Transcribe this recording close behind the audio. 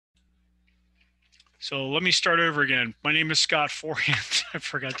So let me start over again. My name is Scott Forehand. I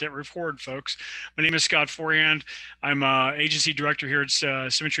forgot to record, folks. My name is Scott Forehand. I'm agency director here at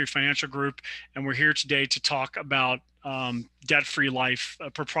Symmetry Financial Group, and we're here today to talk about debt-free life,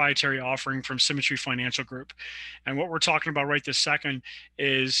 a proprietary offering from Symmetry Financial Group. And what we're talking about right this second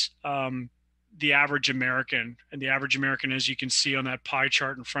is the average American. And the average American, as you can see on that pie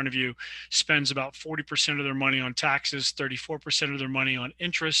chart in front of you, spends about 40% of their money on taxes, 34% of their money on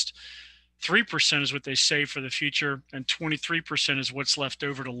interest. 3% is what they save for the future, and 23% is what's left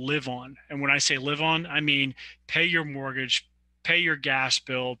over to live on. And when I say live on, I mean pay your mortgage, pay your gas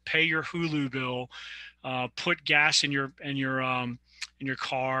bill, pay your Hulu bill, put gas in your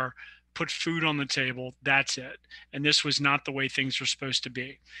car, put food on the table. That's it. And this was not the way things were supposed to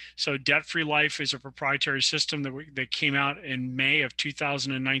be. So debt-free life is a proprietary system that came out in May of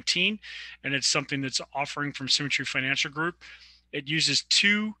 2019, and it's something that's offering from Symmetry Financial Group. It uses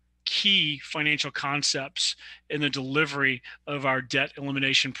two key financial concepts in the delivery of our debt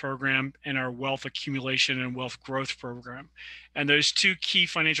elimination program and our wealth accumulation and wealth growth program. And those two key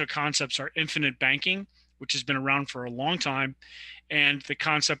financial concepts are infinite banking, which has been around for a long time, and the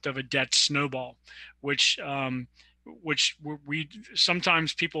concept of a debt snowball, which we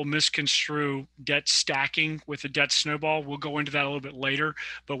sometimes people misconstrue debt stacking with a debt snowball. We'll go into that a little bit later,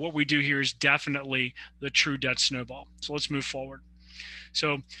 but what we do here is definitely the true debt snowball. So let's move forward.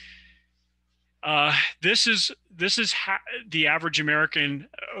 So this is the average American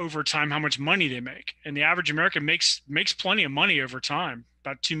over time, how much money they make, and the average American makes plenty of money over time,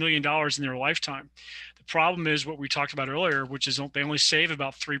 about $2 million in their lifetime. The problem is what we talked about earlier, which is they only save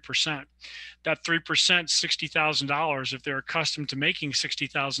about 3%. That 3%, $60,000. If they're accustomed to making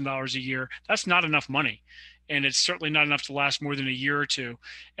 $60,000 a year, that's not enough money. And it's certainly not enough to last more than a year or two.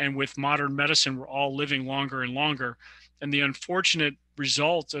 And with modern medicine, we're all living longer and longer. And the unfortunate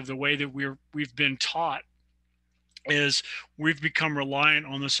result of the way that we've been taught is we've become reliant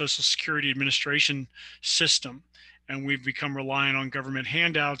on the Social Security Administration system, and we've become reliant on government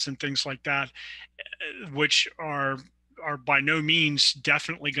handouts and things like that, which are by no means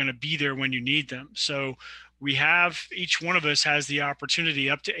definitely going to be there when you need them. So each one of us has the opportunity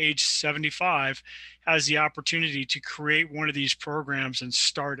up to age 75 has the opportunity to create one of these programs and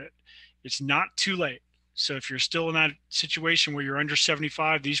start it. It's not too late. So if you're still in that situation where you're under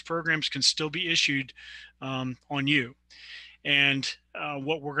 75, these programs can still be issued on you. And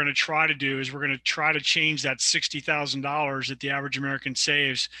what we're going to try to do is we're going to try to change that $60,000 that the average American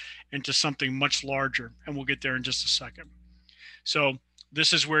saves into something much larger. And we'll get there in just a second. So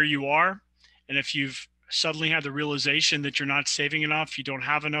this is where you are. And if you've suddenly had the realization that you're not saving enough, you don't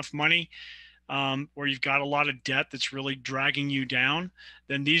have enough money, or you've got a lot of debt that's really dragging you down,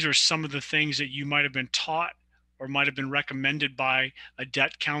 then these are some of the things that you might have been taught or might have been recommended by a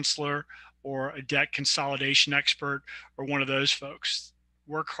debt counselor or a debt consolidation expert or one of those folks.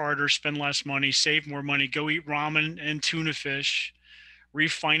 Work harder, spend less money, save more money, go eat ramen and tuna fish,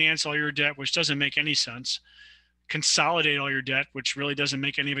 refinance all your debt, which doesn't make any sense, consolidate all your debt, which really doesn't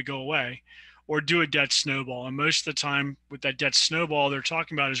make any of it go away, or do a debt snowball. And most of the time with that debt snowball, they're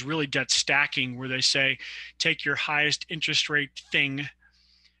talking about is really debt stacking, where they say, take your highest interest rate thing,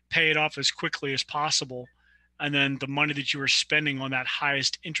 pay it off as quickly as possible. And then the money that you were spending on that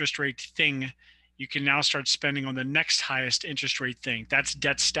highest interest rate thing, you can now start spending on the next highest interest rate thing. That's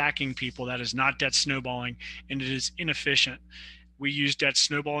debt stacking, people. That is not debt snowballing, and it is inefficient. We use debt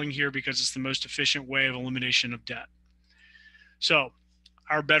snowballing here because it's the most efficient way of elimination of debt. So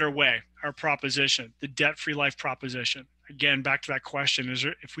our better way, our proposition, the debt-free life proposition. Again, back to that question,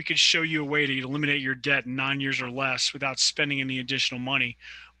 if we could show you a way to eliminate your debt in 9 years or less without spending any additional money,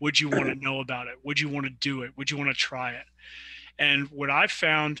 would you want to know about it? Would you want to do it? Would you want to try it? And what I've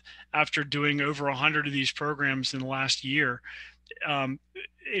found after doing over 100 of these programs in the last year,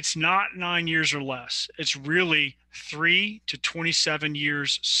 it's not 9 years or less. It's really 3 to 27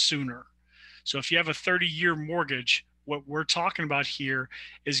 years sooner. So if you have a 30-year mortgage, what we're talking about here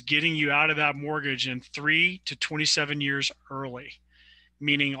is getting you out of that mortgage in 3 to 27 years early,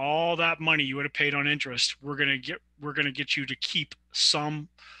 meaning all that money you would have paid on interest, we're going to get you to keep some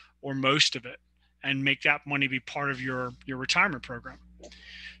or most of it and make that money be part of your retirement program.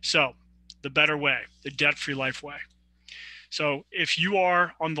 So the better way, the debt-free life way. So if you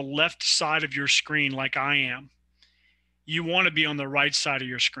are on the left side of your screen like I am, you want to be on the right side of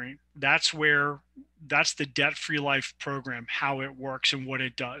your screen. That's the debt-free life program, how it works and what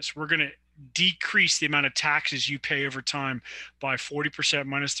it does. We're going to decrease the amount of taxes you pay over time by 40%,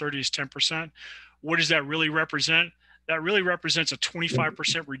 minus 30 is 10%. What does that really represent? That really represents a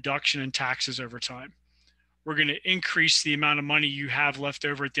 25% reduction in taxes over time. we're going to increase the amount of money you have left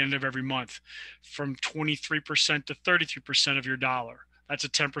over at the end of every month from 23% to 33% of your dollar. That's a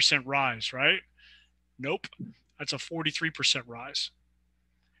 10% rise, right? Nope. That's a 43% rise.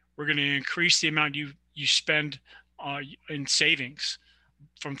 We're going to increase the amount you spend in savings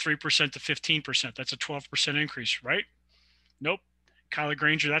from 3% to 15%. That's a 12% increase, right? Nope. Kylie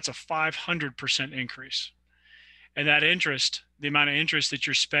Granger, that's a 500% increase. And that interest, the amount of interest that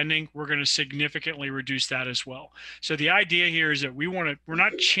you're spending, we're going to significantly reduce that as well. So the idea here is that we're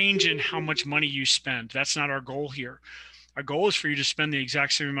not changing how much money you spend. That's not our goal here. Our goal is for you to spend the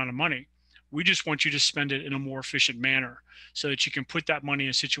exact same amount of money. We just want you to spend it in a more efficient manner so that you can put that money in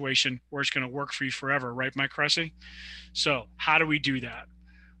a situation where it's going to work for you forever, right, Mike Cressy? So how do we do that?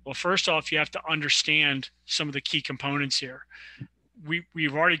 Well, first off, you have to understand some of the key components here.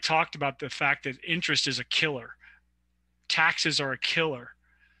 We've already talked about the fact that interest is a killer. Taxes are a killer.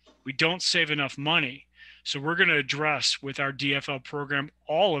 We don't save enough money. So we're going to address with our DFL program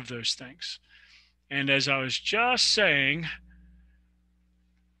all of those things. And as I was just saying,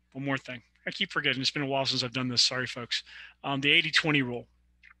 one more thing. I keep forgetting. It's been a while since I've done this. Sorry, folks. The 80-20 rule.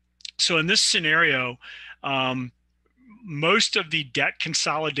 So in this scenario, most of the debt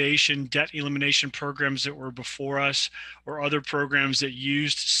consolidation, debt elimination programs that were before us, or other programs that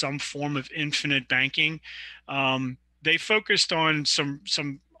used some form of infinite banking, they focused on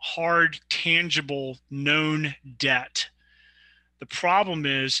some hard, tangible, known debt. The problem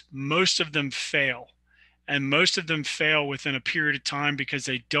is most of them fail. And most of them fail within a period of time because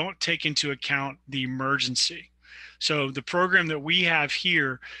they don't take into account the emergency. So the program that we have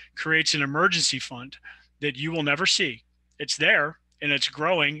here creates an emergency fund that you will never see. It's there and it's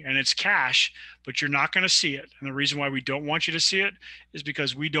growing and it's cash, but you're not going to see it. And the reason why we don't want you to see it is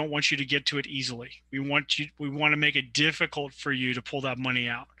because we don't want you to get to it easily. We want to make it difficult for you to pull that money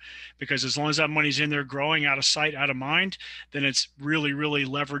out, because as long as that money's in there growing out of sight, out of mind, then it's really, really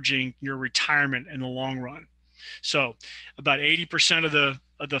leveraging your retirement in the long run. So about 80%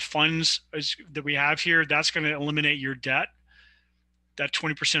 of the funds that we have here, that's going to eliminate your debt. That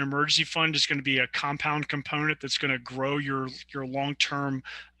 20% emergency fund is going to be a compound component that's going to grow your long-term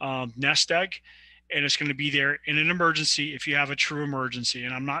nest egg. And it's going to be there in an emergency if you have a true emergency.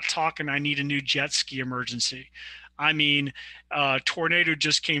 And I'm not talking I need a new jet ski emergency. I mean, tornado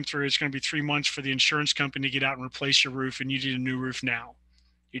just came through. It's going to be 3 months for the insurance company to get out and replace your roof, and you need a new roof now.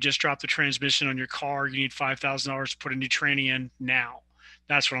 You just dropped the transmission on your car. You need $5,000 to put a new tranny in now.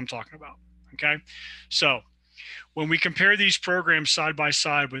 That's what I'm talking about. Okay. So when we compare these programs side by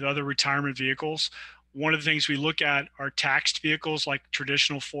side with other retirement vehicles, one of the things we look at are taxed vehicles like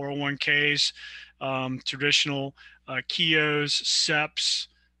traditional 401ks, traditional KIOs, SEPs,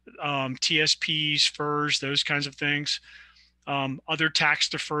 TSPs, FERS, those kinds of things. Other tax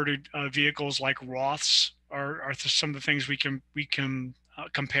deferred vehicles like Roths are some of the things we can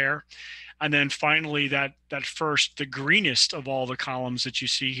compare. And then finally, that first, the greenest of all the columns that you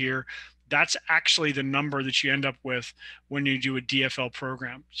see here, that's actually the number that you end up with when you do a DFL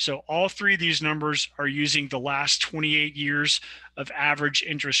program. So all three of these numbers are using the last 28 years of average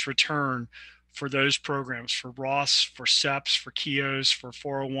interest return for those programs, for Roths, for SEPs, for KIOs, for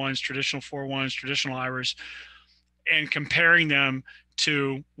 401s, traditional IRAs, and comparing them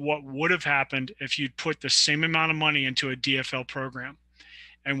to what would have happened if you'd put the same amount of money into a DFL program.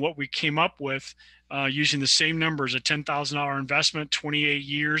 And what we came up with using the same numbers, a $10,000 investment, 28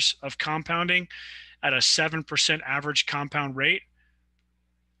 years of compounding at a 7% average compound rate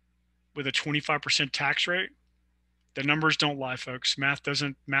with a 25% tax rate. The numbers don't lie, folks. Math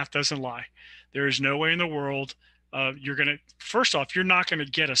doesn't lie. There is no way in the world first off, you're not going to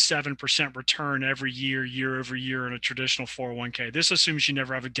get a 7% return every year over year in a traditional 401k. This assumes you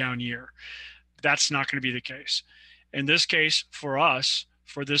never have a down year. That's not going to be the case. In this case, for us,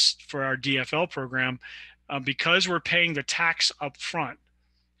 for our DFL program, because we're paying the tax up front,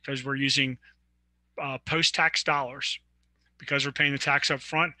 because we're using post-tax dollars, because we're paying the tax up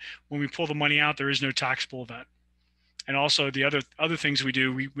front, when we pull the money out, there is no taxable event. And also the other things we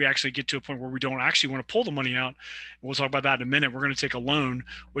do, we actually get to a point where we don't actually want to pull the money out. We'll talk about that in a minute. We're going to take a loan,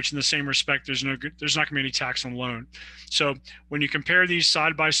 which in the same respect, there's not going to be any tax on the loan. So when you compare these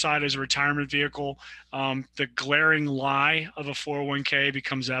side by side as a retirement vehicle, the glaring lie of a 401k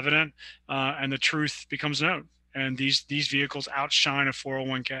becomes evident, and the truth becomes known. And these vehicles outshine a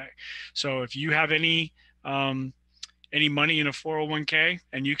 401k. So if you have any money in a 401k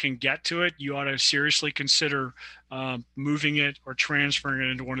and you can get to it, you ought to seriously consider moving it or transferring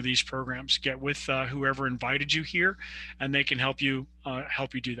it into one of these programs. Get with whoever invited you here, and they can help you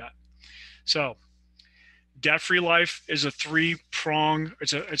do that. So Debt Free Life is a three-part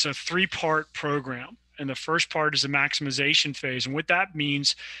program. And the first part is the maximization phase. And what that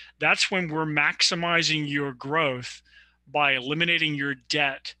means, that's when we're maximizing your growth by eliminating your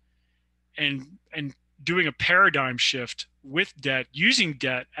debt and doing a paradigm shift with debt, using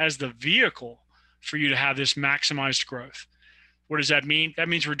debt as the vehicle for you to have this maximized growth. What does that mean? That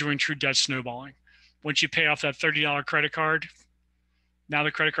means we're doing true debt snowballing. Once you pay off that $30 credit card, now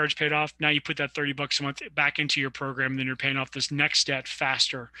the credit card's paid off. Now you put that $30 a month back into your program, and then you're paying off this next debt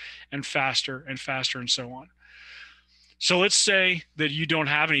faster and faster and faster and so on. So let's say that you don't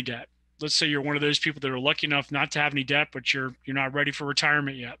have any debt. Let's say you're one of those people that are lucky enough not to have any debt, but you're not ready for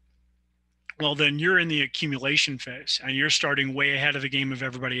retirement yet. Well, then you're in the accumulation phase, and you're starting way ahead of the game of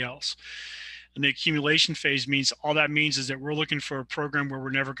everybody else. And the accumulation phase means, all that means is that we're looking for a program where we're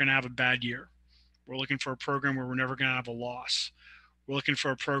never going to have a bad year. We're looking for a program where we're never going to have a loss. We're looking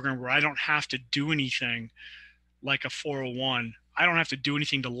for a program where I don't have to do anything like a 401. I don't have to do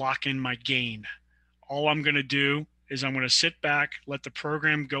anything to lock in my gain. All I'm going to do is I'm going to sit back, let the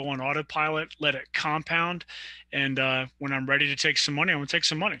program go on autopilot, let it compound. And when I'm ready to take some money, I'm going to take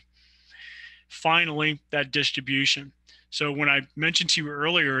some money. Finally, that distribution. So when I mentioned to you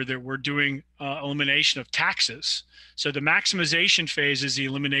earlier that we're doing elimination of taxes, so the maximization phase is the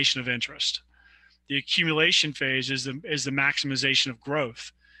elimination of interest. The accumulation phase is the maximization of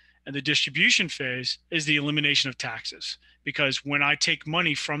growth. And the distribution phase is the elimination of taxes. Because when I take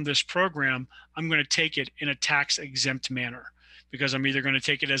money from this program, I'm going to take it in a tax exempt manner, because I'm either going to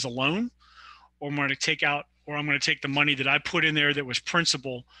take it as a loan, or I'm going to take the money that I put in there that was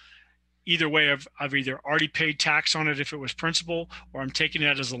principal. Either way, I've either already paid tax on it if it was principal, or I'm taking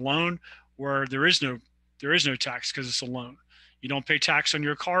it as a loan where there is no tax because it's a loan. You don't pay tax on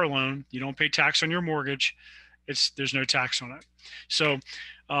your car loan. You don't pay tax on your mortgage. There's no tax on it. So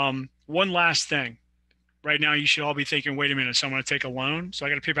one last thing. Right now, you should all be thinking, wait a minute, so I'm going to take a loan, so I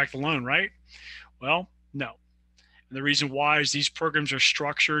got to pay back the loan, right? Well, no. And the reason why is these programs are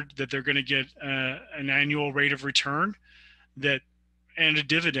structured that they're going to get an annual rate of return and a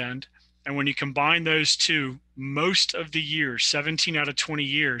dividend. And when you combine those two, most of the years, 17 out of 20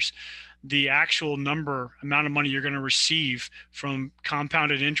 years, the actual amount of money you're going to receive from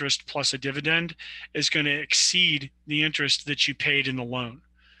compounded interest plus a dividend is going to exceed the interest that you paid in the loan,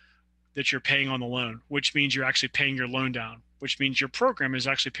 that you're paying on the loan, which means you're actually paying your loan down, which means your program is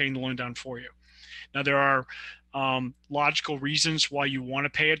actually paying the loan down for you. Now, there are logical reasons why you want to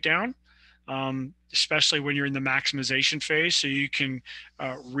pay it down, especially when you're in the maximization phase, so you can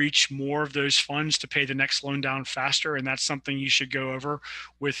reach more of those funds to pay the next loan down faster. And that's something you should go over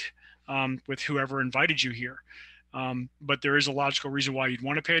with whoever invited you here. But there is a logical reason why you'd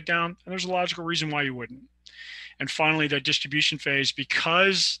want to pay it down, and there's a logical reason why you wouldn't. And finally, the distribution phase,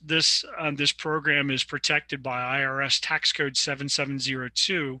 because this program is protected by IRS tax code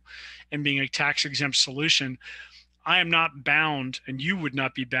 7702 and being a tax exempt solution, I am not bound, and you would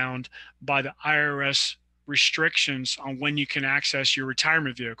not be bound by the IRS restrictions on when you can access your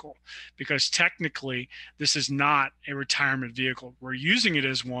retirement vehicle, because technically this is not a retirement vehicle. We're using it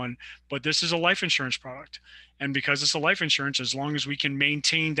as one, but this is a life insurance product. And because it's a life insurance, as long as we can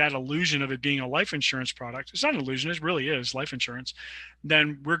maintain that illusion of it being a life insurance product, it's not an illusion, it really is life insurance,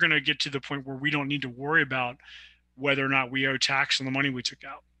 then we're going to get to the point where we don't need to worry about whether or not we owe tax on the money we took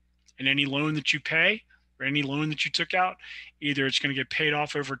out. And any loan that you pay, or any loan that you took out, either it's going to get paid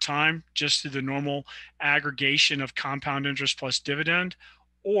off over time just through the normal aggregation of compound interest plus dividend,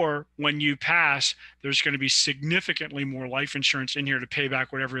 or when you pass, there's going to be significantly more life insurance in here to pay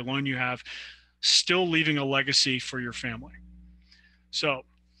back whatever loan you have, still leaving a legacy for your family. So,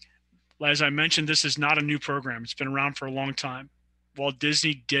 as I mentioned, this is not a new program. It's been around for a long time. Walt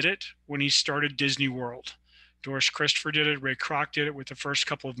Disney did it when he started Disney World. Doris Christopher did it. Ray Kroc did it with the first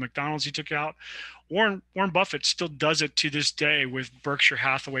couple of McDonald's he took out. Warren Buffett still does it to this day with Berkshire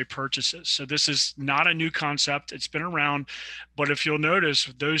Hathaway purchases. So this is not a new concept. It's been around. But if you'll notice,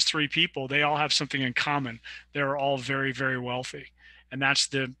 those three people, they all have something in common. They're all very, very wealthy. And that's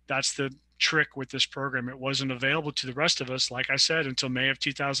the trick with this program. It wasn't available to the rest of us, like I said, until May of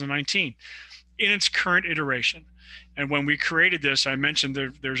 2019 in its current iteration. And when we created this, I mentioned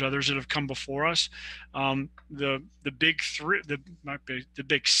there's others that have come before us. The big three, the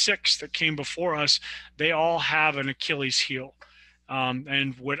big six that came before us, they all have an Achilles heel.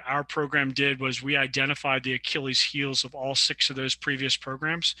 And what our program did was we identified the Achilles heels of all six of those previous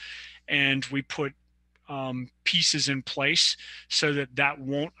programs, and we put pieces in place so that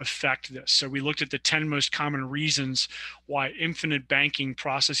won't affect this. So we looked at the 10 most common reasons why infinite banking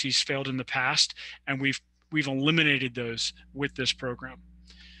processes failed in the past, and we've eliminated those with this program.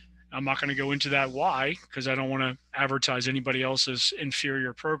 I'm not going to go into that why, because I don't want to advertise anybody else's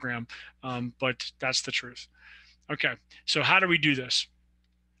inferior program, but that's the truth. Okay, so how do we do this?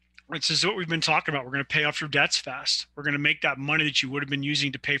 This is what we've been talking about. We're going to pay off your debts fast. We're going to make that money that you would have been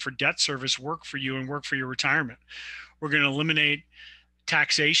using to pay for debt service work for you and work for your retirement. We're going to eliminate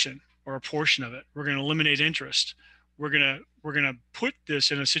taxation or a portion of it. We're going to eliminate interest. We're going to put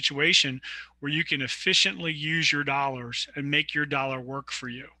this in a situation where you can efficiently use your dollars and make your dollar work for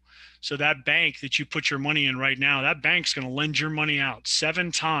you. So that bank that you put your money in right now, that bank's going to lend your money out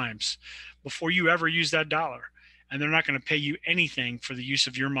 7 times before you ever use that dollar, and they're not going to pay you anything for the use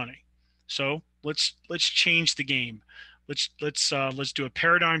of your money. So let's change the game. Let's do a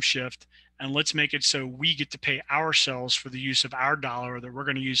paradigm shift, and let's make it so we get to pay ourselves for the use of our dollar that we're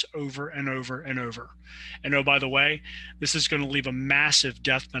going to use over and over and over. And oh, by the way, this is going to leave a massive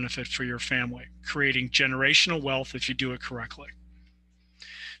death benefit for your family, creating generational wealth if you do it correctly.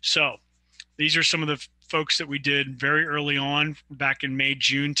 So these are some of the folks that we did very early on back in May,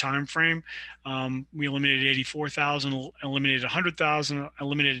 June timeframe. We eliminated 84,000, eliminated 100,000,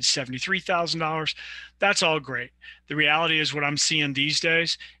 eliminated $73,000. That's all great. The reality is what I'm seeing these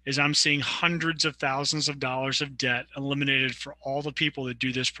days is I'm seeing hundreds of thousands of dollars of debt eliminated for all the people that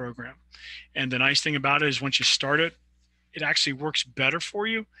do this program. And the nice thing about it is once you start it, it actually works better for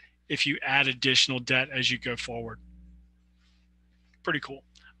you if you add additional debt as you go forward. Pretty cool.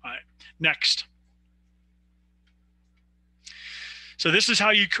 All right, next. So this is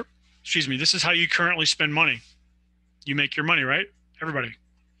how you, this is how you currently spend money. You make your money, right? Everybody.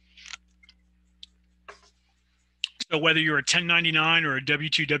 So whether you're a 1099 or a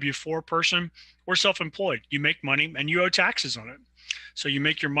W-2, W-4 person or self-employed, you make money and you owe taxes on it. So you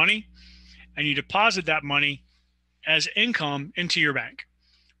make your money and you deposit that money as income into your bank.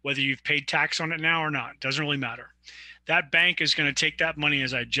 Whether you've paid tax on it now or not, doesn't really matter. That bank is going to take that money,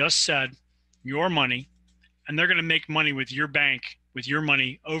 as I just said, your money, and they're going to make money with your bank, with your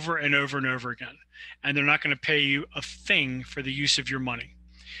money over and over and over again. And they're not going to pay you a thing for the use of your money.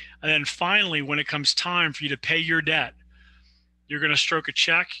 And then finally, when it comes time for you to pay your debt, you're going to stroke a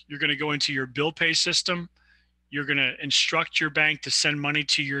check. You're going to go into your bill pay system. You're going to instruct your bank to send money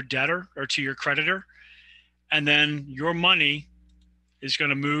to your debtor or to your creditor. And then your money is going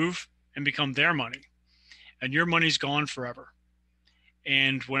to move and become their money. And your money's gone forever.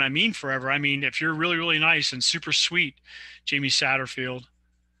 And when I mean forever, I mean if you're really, really nice and super sweet, Jamie Satterfield,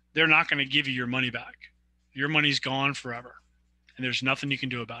 they're not going to give you your money back. Your money's gone forever. And there's nothing you can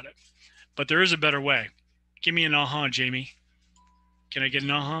do about it. But there is a better way. Give me an uh-huh, Jamie. Can I get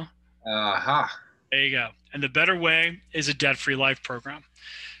an uh-huh? Uh-huh. There you go. And the better way is a debt-free life program.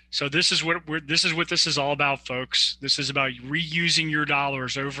 So this is what this is all about, folks. This is about reusing your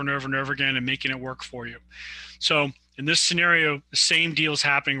dollars over and over and over again and making it work for you. So in this scenario, the same deal is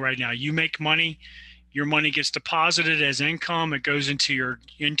happening right now. You make money, your money gets deposited as income. It goes into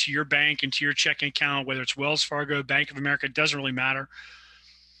your bank, into your checking account, whether it's Wells Fargo, Bank of America, it doesn't really matter.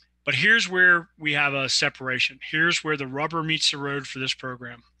 But here's where we have a separation. Here's where the rubber meets the road for this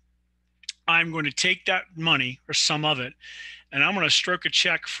program. I'm going to take that money or some of it, and I'm going to stroke a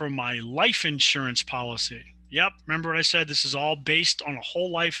check from my life insurance policy. Yep. Remember what I said? This is all based on a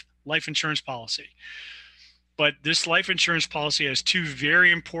whole life insurance policy. But this life insurance policy has 2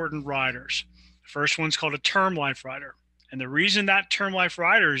 very important riders. The first one's called a term life rider. And the reason that term life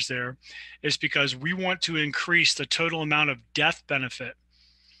rider is there is because we want to increase the total amount of death benefit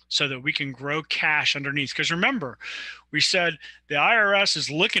so that we can grow cash underneath. Because remember, we said the IRS is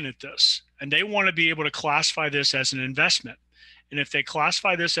looking at this and they want to be able to classify this as an investment. And if they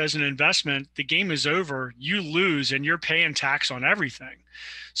classify this as an investment, the game is over. You lose and you're paying tax on everything.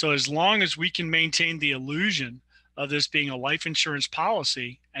 So as long as we can maintain the illusion of this being a life insurance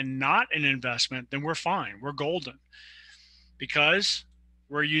policy and not an investment, then we're fine. We're golden because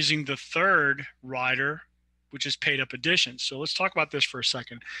we're using the third rider, which is paid up additions. So let's talk about this for a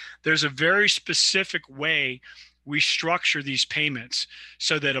second. There's a very specific way we structure these payments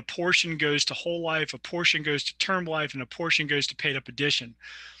so that a portion goes to whole life, a portion goes to term life, and a portion goes to paid up addition.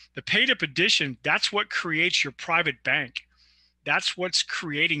 The paid up addition, that's what creates your private bank. That's what's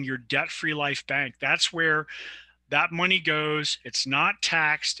creating your debt-free life bank. That's where that money goes. It's not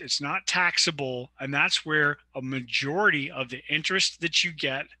taxed. It's not taxable. And that's where a majority of the interest that you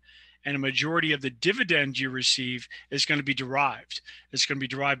get and a majority of the dividend you receive is going to be derived. It's going to be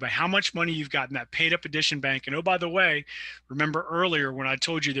derived by how much money you've got in that paid up addition bank. And oh, by the way, remember earlier when I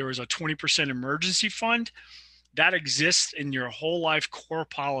told you there was a 20% emergency fund? That exists in your whole life core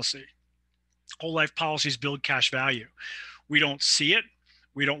policy. Whole life policies build cash value. We don't see it.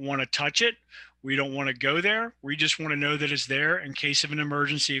 We don't want to touch it. We don't want to go there. We just want to know that it's there in case of an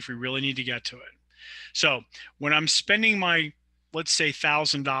emergency if we really need to get to it. So when I'm spending my, let's say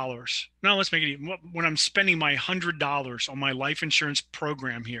 $1,000, no, let's make it even, when I'm spending my $100 on my life insurance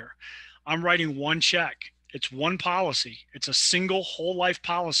program here, I'm writing one check. It's one policy. It's a single whole life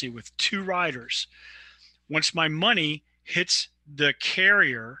policy with two riders. Once my money hits the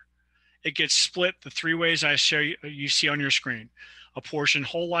carrier, it gets split the three ways I show you, you see on your screen: a portion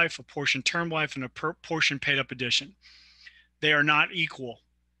whole life, a portion term life, and a portion paid up addition. They are not equal.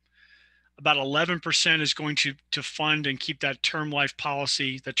 About 11% is going to fund and keep that term life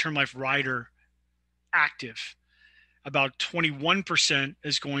policy, the term life rider, active. About 21%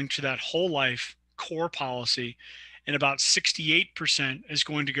 is going to that whole life core policy, and about 68% is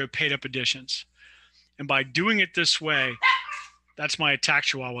going to go paid up additions. And by doing it this way, that's my attack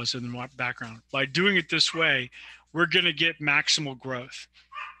chihuahuas in the background. By doing it this way, we're going to get maximal growth,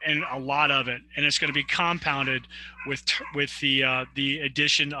 and a lot of it, and it's going to be compounded with the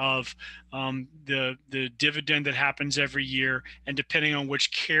addition of the dividend that happens every year, and depending on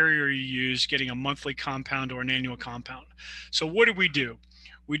which carrier you use, getting a monthly compound or an annual compound. So what did we do?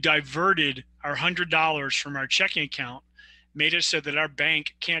 We diverted our $100 from our checking account, made it so that our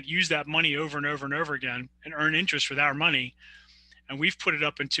bank can't use that money over and over and over again and earn interest with our money. And we've put it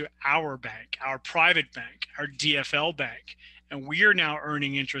up into our bank, our private bank, our DFL bank. And we are now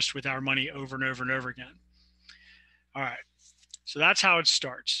earning interest with our money over and over and over again. All right. So that's how it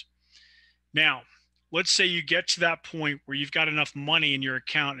starts. Now, let's say you get to that point where you've got enough money in your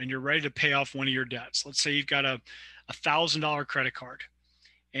account and you're ready to pay off one of your debts. Let's say you've got a $1,000 credit card,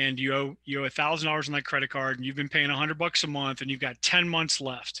 and you owe $1,000 on that credit card, and you've been paying $100 a month, and you've got 10 months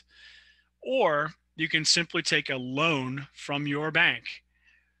left. Or you can simply take a loan from your bank.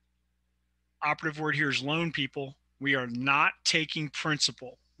 Operative word here is loan, people. We are not taking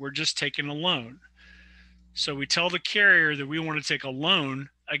principal. We're just taking a loan. So we tell the carrier that we want to take a loan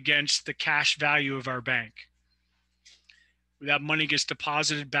against the cash value of our bank. That money gets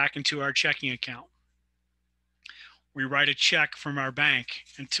deposited back into our checking account. We write a check from our bank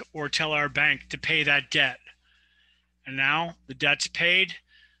or tell our bank to pay that debt. And now the debt's paid.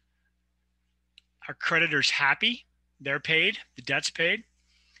 Our creditor's happy. They're paid. The debt's paid.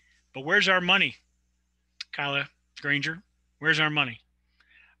 But where's our money, Kyla Granger? Where's our money?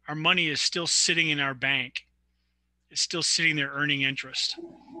 Our money is still sitting in our bank. It's still sitting there earning interest.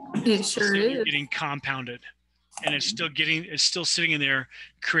 It sure is. Getting compounded. And it's still sitting in there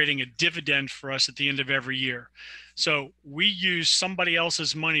creating a dividend for us at the end of every year. So we use somebody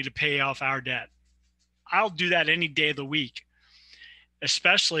else's money to pay off our debt. I'll do that any day of the week,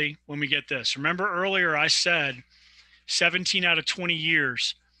 especially when we get this. Remember earlier I said 17 out of 20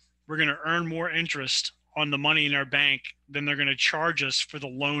 years, we're going to earn more interest on the money in our bank than they're going to charge us for the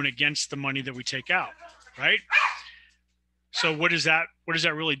loan against the money that we take out, right? So what does that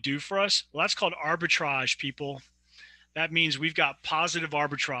really do for us? Well, that's called arbitrage, people. That means we've got positive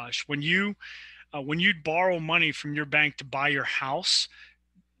arbitrage. When you borrow money from your bank to buy your house,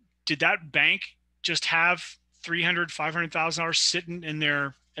 did that bank just have $300,000, $500,000 sitting in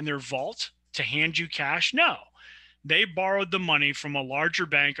their vault to hand you cash? No, they borrowed the money from a larger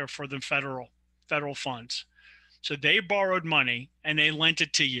bank or for the federal funds. So they borrowed money and they lent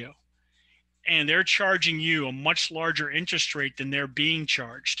it to you, and they're charging you a much larger interest rate than they're being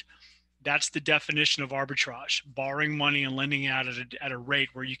charged. That's the definition of arbitrage: borrowing money and lending out at a rate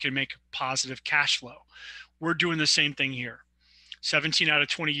where you can make positive cash flow. We're doing the same thing here. 17 out of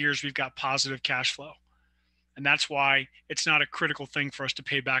 20 years, we've got positive cash flow. And that's why it's not a critical thing for us to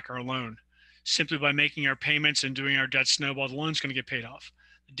pay back our loan. Simply by making our payments and doing our debt snowball, the loan's going to get paid off.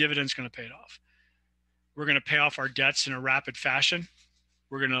 The dividend's going to pay it off. We're going to pay off our debts in a rapid fashion.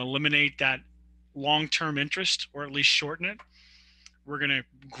 We're going to eliminate that long-term interest, or at least shorten it. We're going to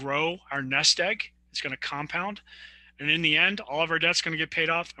grow our nest egg. It's going to compound. And in the end, all of our debt's going to get paid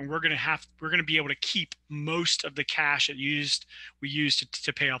off, and we're going to be able to keep most of the cash we used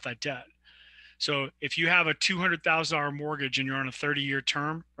to pay off that debt. So if you have a $200,000 mortgage and you're on a 30-year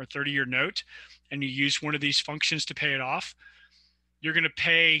term or 30-year note, and you use one of these functions to pay it off, you're going to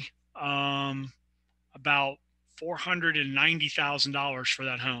pay about $490,000 for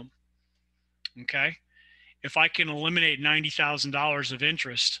that home. Okay. If I can eliminate $90,000 of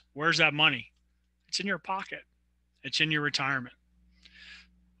interest, where's that money? It's in your pocket. It's in your retirement.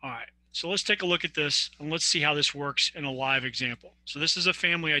 All right. So let's take a look at this and let's see how this works in a live example. So this is a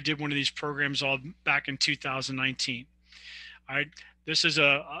family. I did one of these programs all back in 2019. All right. This is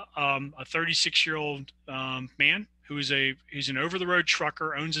a 36-year-old man he's an over-the-road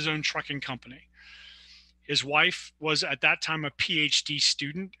trucker, owns his own trucking company. His wife was at that time a PhD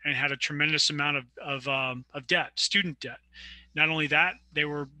student and had a tremendous amount of debt, student debt. Not only that, they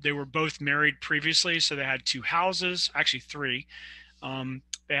were both married previously, so they had two houses, actually three.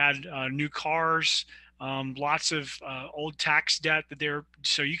 They had new cars, lots of old tax debt that they're.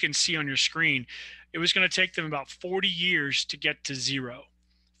 So you can see on your screen, it was going to take them about 40 years to get to zero.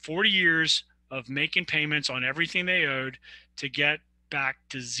 40 years of making payments on everything they owed to get back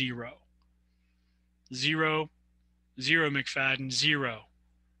to zero. Zero, zero, McFadden, zero.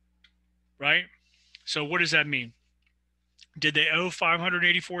 Right? So what does that mean? Did they owe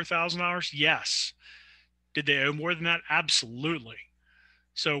 $584,000? Yes. Did they owe more than that? Absolutely.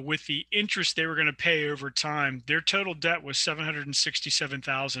 So with the interest they were going to pay over time, their total debt was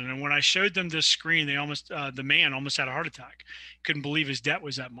 $767,000. And when I showed them this screen, the man almost had a heart attack. Couldn't believe his debt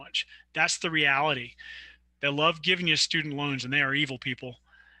was that much. That's the reality. They love giving you student loans, and they are evil people.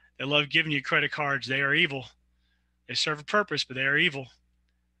 They love giving you credit cards. They are evil. They serve a purpose, but they are evil.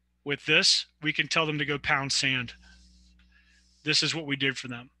 With this, we can tell them to go pound sand. This is what we did for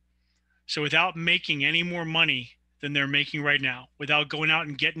them. So without making any more money than they're making right now, without going out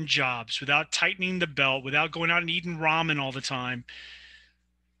and getting jobs, without tightening the belt, without going out and eating ramen all the time,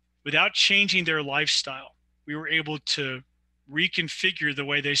 without changing their lifestyle, we were able to reconfigure the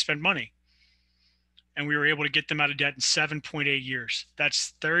way they spend money. And we were able to get them out of debt in 7.8 years.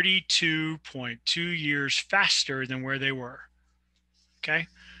 That's 32.2 years faster than where they were. Okay.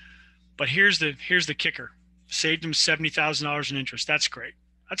 But here's the kicker. Saved them $70,000 in interest. That's great.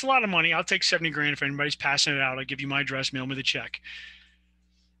 That's a lot of money. I'll take 70 grand if anybody's passing it out. I'll give you my address, mail me the check.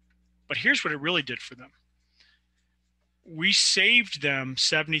 But here's what it really did for them. We saved them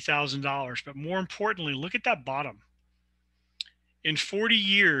 $70,000, but more importantly, look at that bottom. In 40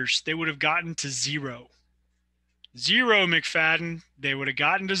 years, they would have gotten to zero. Zero, McFadden. They would have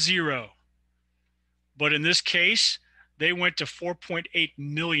gotten to zero. But in this case, they went to 4.8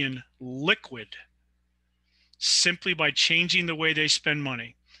 million liquid simply by changing the way they spend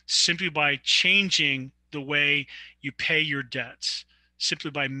money, simply by changing the way you pay your debts, simply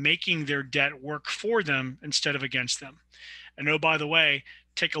by making their debt work for them instead of against them. And oh, by the way,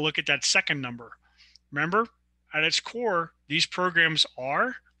 take a look at that second number. Remember, at its core, these programs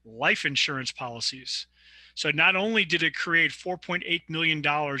are life insurance policies. So not only did it create $4.8 million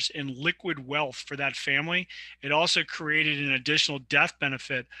in liquid wealth for that family, it also created an additional death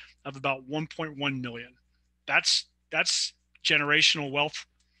benefit of about 1.1 million. That's generational wealth.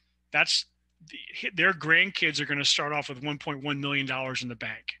 Their grandkids are going to start off with $1.1 million in the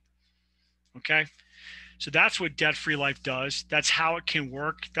bank. Okay. So that's what debt-free life does. That's how it can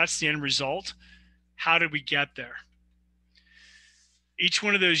work. That's the end result. How did we get there? Each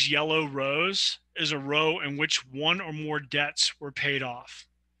one of those yellow rows is a row in which one or more debts were paid off.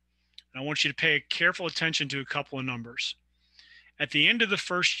 And I want you to pay careful attention to a couple of numbers. At the end of the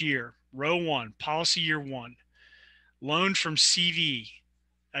first year, row one, policy year one, loan from CV,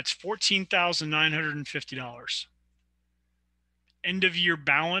 that's $14,950. End of year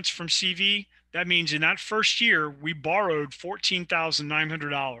balance from CV, that means in that first year, we borrowed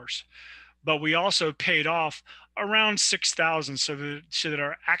 $14,900, but we also paid off around $6,000 so that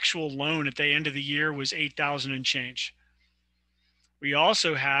our actual loan at the end of the year was $8,000 and change. We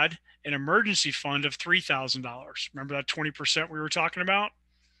also had an emergency fund of $3,000. Remember that 20% we were talking about?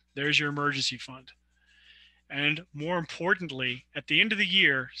 There's your emergency fund. And more importantly, at the end of the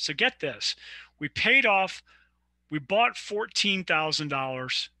year, so get this, we bought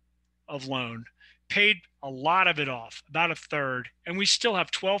 $14,000 of loan, paid a lot of it off, about a third, and we still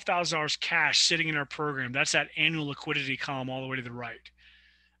have $12,000 cash sitting in our program. That's that annual liquidity column all the way to the right.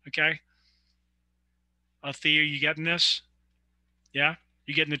 Okay. Thea, you getting this? Yeah.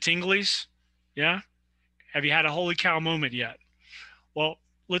 You getting the tinglies? Yeah. Have you had a holy cow moment yet? Well,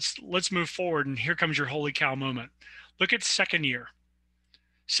 let's move forward, and here comes your holy cow moment. Look at second year.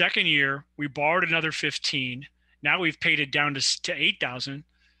 Second year, we borrowed another 15. Now we've paid it down to 8,000.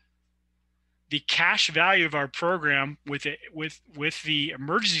 The cash value of our program with the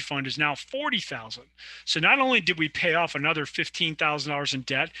emergency fund is now 40,000. So not only did we pay off another $15,000 in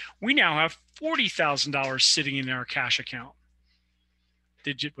debt, we now have $40,000 sitting in our cash account.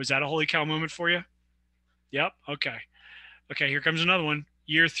 Was that a holy cow moment for you? Yep. Okay. Okay. Here comes another one.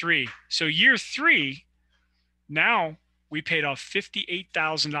 Year three. So year three, now we paid off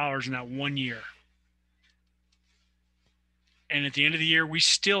 $58,000 in that 1 year. And at the end of the year, we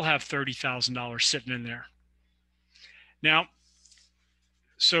still have $30,000 sitting in there. Now,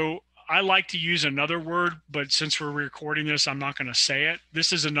 so I like to use another word, but since we're recording this, I'm not going to say it.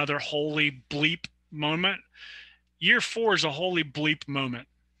 This is another holy bleep moment. Year four is a holy bleep moment.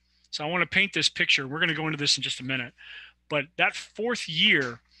 So I want to paint this picture. We're going to go into this in just a minute. But that fourth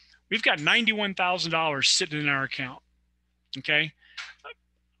year, we've got $91,000 sitting in our account. Okay.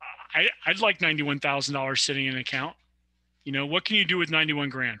 I'd like $91,000 sitting in an account. You know, what can you do with 91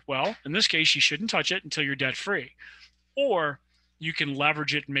 grand? Well, in this case, you shouldn't touch it until you're debt free, or you can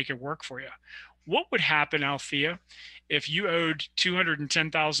leverage it and make it work for you. What would happen, Althea, if you owed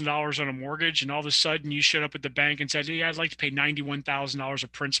 $210,000 on a mortgage and all of a sudden you showed up at the bank and said, "Hey, I'd like to pay $91,000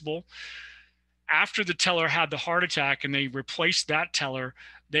 of principal"? After the teller had the heart attack and they replaced that teller,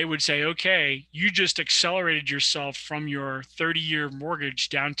 they would say, "Okay, you just accelerated yourself from your 30-year mortgage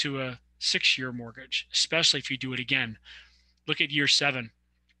down to a 6-year mortgage, especially if you do it again." Look at year 7.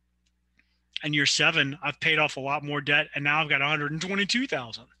 And year 7, I've paid off a lot more debt, and now I've got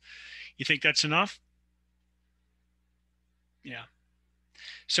 122,000. You think that's enough? Yeah.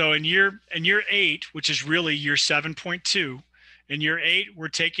 So in year 8, which is really year 7.2, in year 8, we're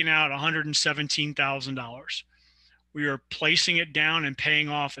taking out $117,000. We are placing it down and paying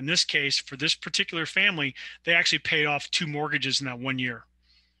off. In this case, for this particular family, they actually paid off 2 mortgages in that 1 year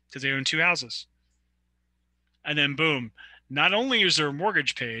because they own 2 houses. And then boom, not only is their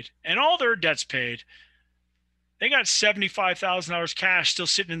mortgage paid and all their debts paid, they got $75,000 cash still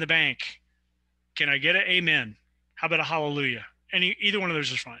sitting in the bank. Can I get an amen? How about a hallelujah? Either one of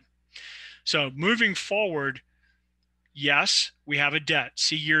those is fine. So moving forward, yes, we have a debt.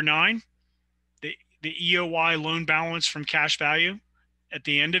 See year 9, the EOY loan balance from cash value. At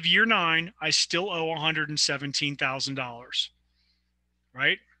the end of year 9, I still owe $117,000,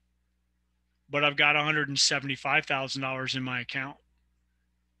 right? But I've got $175,000 in my account.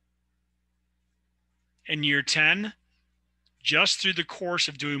 In year 10, just through the course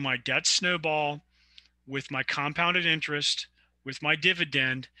of doing my debt snowball with my compounded interest, with my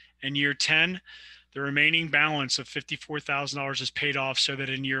dividend, in year 10, the remaining balance of $54,000 is paid off so that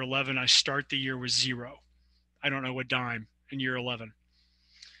in year 11, I start the year with 0. I don't know a dime in year 11.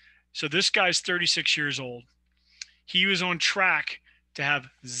 So this guy's 36 years old. He was on track to have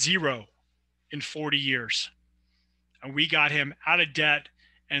 0 in 40 years. And we got him out of debt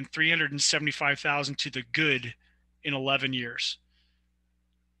and $375,000 to the good in 11 years.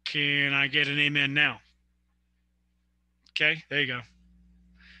 Can I get an amen now? Okay, there you go.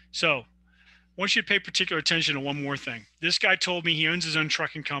 So I want you to pay particular attention to one more thing. This guy told me he owns his own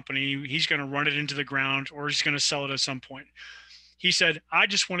trucking company. He's going to run it into the ground, or he's going to sell it at some point. He said, "I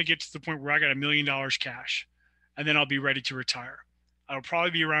just want to get to the point where I got $1 million cash, and then I'll be ready to retire. I'll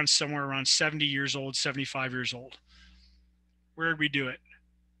probably be around somewhere around 70 years old, 75 years old." Where did we do it?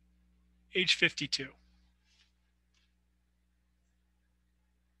 Age 52.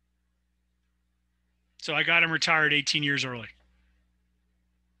 So I got him retired 18 years early.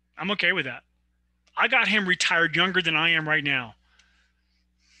 I'm okay with that. I got him retired younger than I am right now.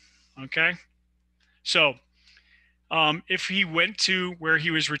 Okay. So if he went to where he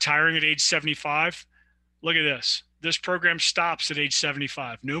was retiring at age 75, look at this. This program stops at age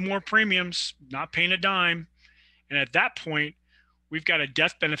 75. No more premiums, not paying a dime. And at that point, we've got a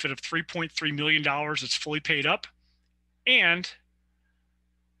death benefit of $3.3 million that's fully paid up. And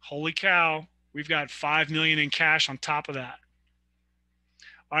holy cow, we've got $5 million in cash on top of that.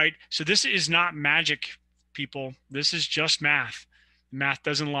 All right. So this is not magic, people. This is just math. Math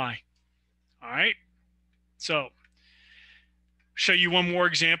doesn't lie. All right. So show you one more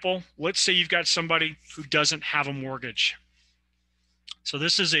example. Let's say you've got somebody who doesn't have a mortgage. So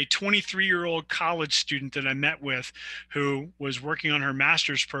this is a 23-year-old college student that I met with who was working on her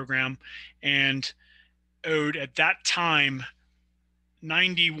master's program and owed at that time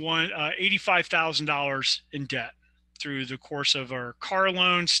 $85,000 in debt through the course of her car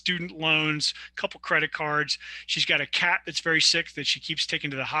loans, student loans, a couple credit cards. She's got a cat that's very sick that she keeps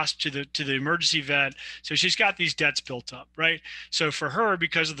taking to the hospital, to the emergency vet. So she's got these debts built up, right? So for her,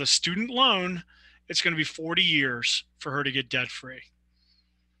 because of the student loan, it's going to be 40 years for her to get debt free.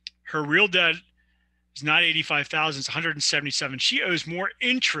 Her real debt is not 85,000, it's 177. She owes more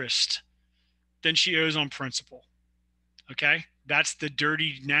interest than she owes on principal. Okay? That's the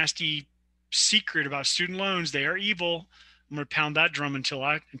dirty, nasty secret about student loans. They are evil. I'm going to pound that drum until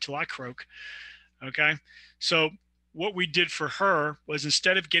I croak. Okay? So what we did for her was,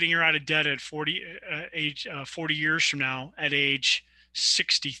 instead of getting her out of debt at 40 years from now at age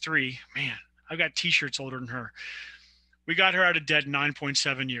 63, man, I've got t-shirts older than her. We got her out of debt in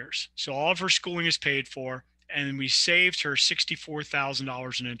 9.7 years. So all of her schooling is paid for, and we saved her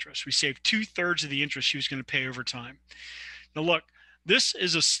 $64,000 in interest. We saved 2/3 of the interest she was going to pay over time. Now look,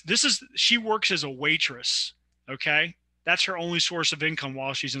 she works as a waitress, okay? That's her only source of income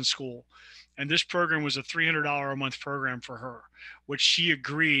while she's in school. And this program was a $300 a month program for her, which she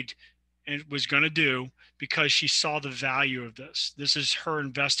agreed and was going to do because she saw the value of this. This is her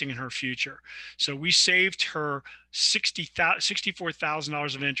investing in her future. So we saved her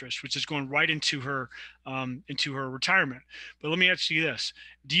 $64,000 of interest, which is going right into her retirement. But let me ask you this: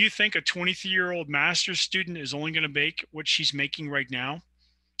 do you think a 23-year-old master's student is only going to make what she's making right now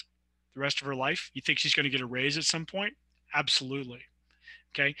the rest of her life? You think she's going to get a raise at some point? Absolutely.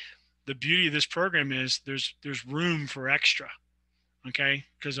 Okay. The beauty of this program is there's room for extra. Okay,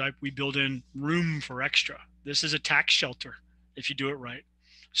 because we build in room for extra. This is a tax shelter if you do it right.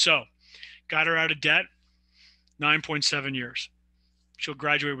 So got her out of debt, 9.7 years. She'll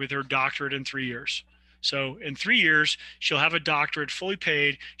graduate with her doctorate in 3 years. So in 3 years, she'll have a doctorate fully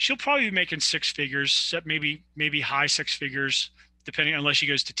paid. She'll probably be making six figures, maybe high six figures, depending, unless she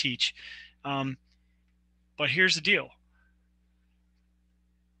goes to teach. But here's the deal: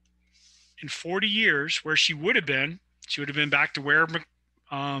 in 40 years, where she would have been back to where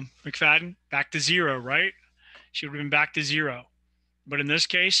McFadden, back to zero, right? She would have been back to zero. But in this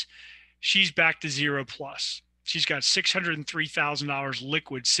case, she's back to zero plus. She's got $603,000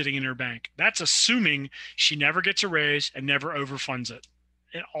 liquid sitting in her bank. That's assuming she never gets a raise and never overfunds it.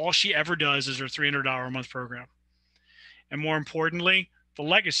 And all she ever does is her $300 a month program. And more importantly, the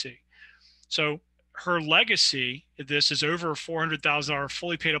legacy. So her legacy, this is over a $400,000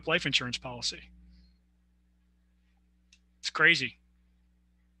 fully paid up life insurance policy. It's crazy.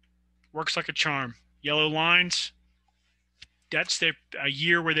 Works like a charm. Yellow lines, debts, a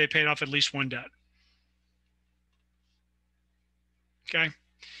year where they paid off at least one debt. Okay.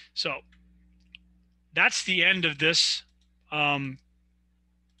 So that's the end of this debt-free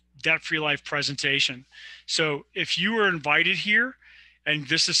life presentation. So if you were invited here and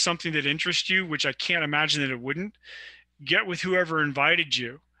this is something that interests you, which I can't imagine that it wouldn't, get with whoever invited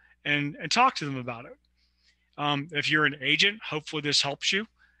you and talk to them about it. If you're an agent, hopefully this helps you.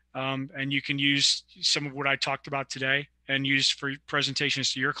 And you can use some of what I talked about today and use for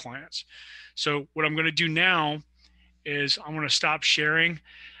presentations to your clients. So what I'm going to do now is I'm going to stop sharing.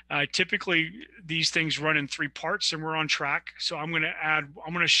 Typically, these things run in 3 parts and we're on track. So I'm going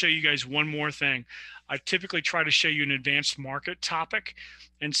to show you guys one more thing. I typically try to show you an advanced market topic.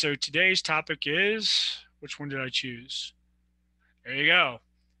 And so today's topic is, which one did I choose? There you go.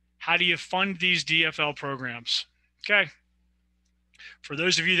 How do you fund these DFL programs? Okay. For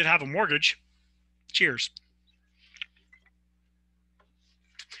those of you that have a mortgage, cheers.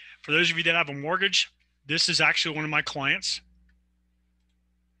 For those of you that have a mortgage, this is actually one of my clients.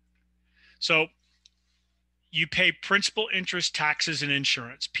 So you pay principal, interest, taxes, and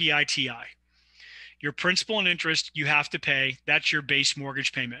insurance, PITI. Your principal and interest you have to pay. That's your base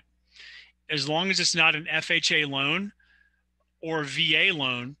mortgage payment. As long as it's not an FHA loan or a VA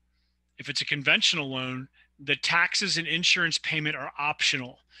loan, if it's a conventional loan, the taxes and insurance payment are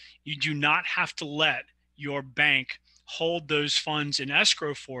optional. You do not have to let your bank hold those funds in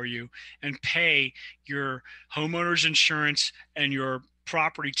escrow for you and pay your homeowner's insurance and your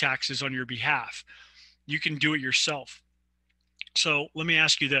property taxes on your behalf. You can do it yourself. So let me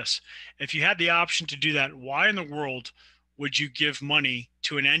ask you this. If you had the option to do that, why in the world would you give money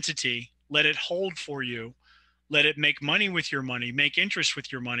to an entity, let it hold for you, let it make money with your money, make interest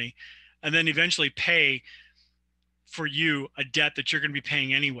with your money, and then eventually pay for you a debt that you're going to be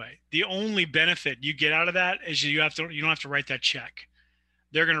paying anyway? The only benefit you get out of that is you don't have to write that check.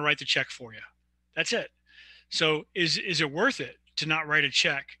 They're going to write the check for you. That's it. So is it worth it to not write a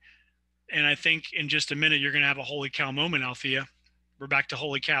check? And I think in just a minute, you're going to have a holy cow moment, Althea. We're back to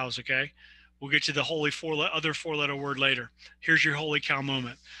holy cows, okay? We'll get to the holy other four-letter word later. Here's your holy cow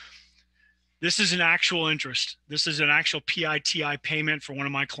moment. This is an actual interest. This is an actual PITI payment for one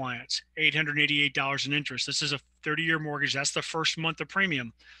of my clients, $888 in interest. This is a 30-year mortgage. That's the first month of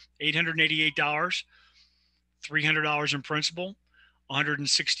premium, $888, $300 in principal,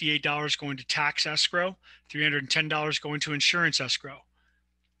 $168 going to tax escrow, $310 going to insurance escrow.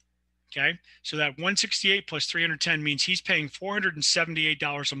 Okay, so that 168 plus 310 means he's paying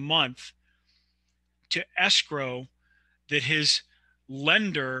 $478 a month to escrow that his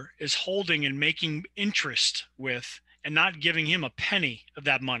lender is holding and making interest with and not giving him a penny of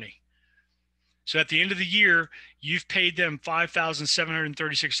that money. So at the end of the year, you've paid them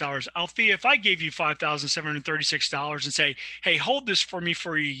 $5,736. Althea, if I gave you $5,736 and say, hey, hold this for me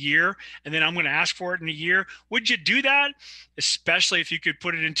for a year, and then I'm going to ask for it in a year, would you do that? Especially if you could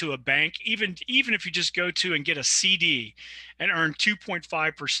put it into a bank, even if you just go to and get a CD and earn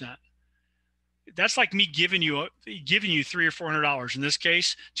 2.5%. That's like me giving you $300 or $400. In this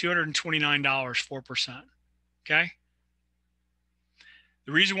case, $229, 4%. Okay.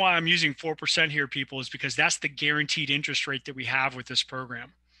 The reason why I'm using 4% here, people, is because that's the guaranteed interest rate that we have with this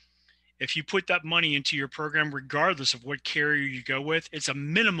program. If you put that money into your program, regardless of what carrier you go with, it's a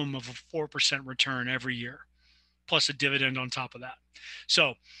minimum of a 4% return every year, plus a dividend on top of that.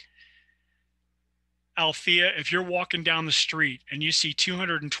 So, Althea, if you're walking down the street and you see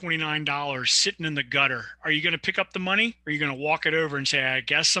 $229 sitting in the gutter, are you going to pick up the money, or are you going to walk it over and say, I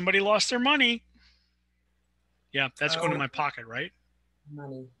guess somebody lost their money? Yeah, that's going to my pocket, right?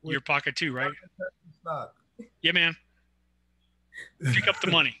 Money. Your pocket too, right? Yeah, man. Pick up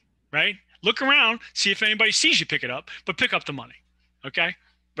the money, right? Look around, see if anybody sees you pick it up, but pick up the money, okay?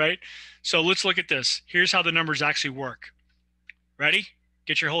 Right? So let's look at this. Here's how the numbers actually work. Ready?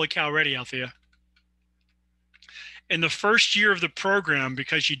 Get your holy cow ready, Althea. In the first year of the program,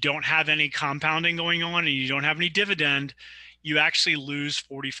 because you don't have any compounding going on and you don't have any dividend, you actually lose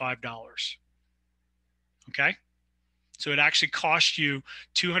 $45. Okay? So it actually cost you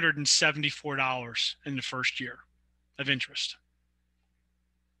 $274 in the first year of interest.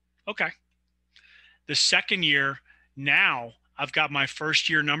 Okay. The second year, now I've got my first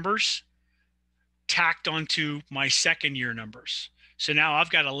year numbers tacked onto my second year numbers. So now I've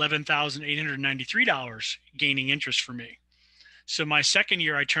got $11,893 gaining interest for me. So my second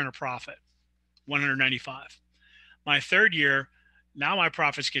year, I turn a profit, $195. My third year, now my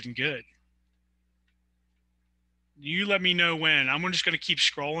profit's getting good. You let me know when. I'm just going to keep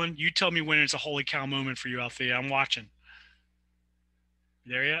scrolling. You tell me when it's a holy cow moment for you, Althea. I'm watching.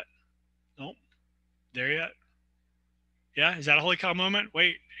 There yet? Nope. There yet? Yeah, is that a holy cow moment?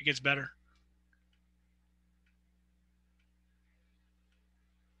 Wait, it gets better.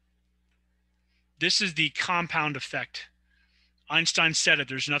 This is the compound effect. Einstein said it.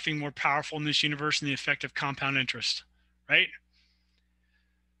 There's nothing more powerful in this universe than the effect of compound interest, right?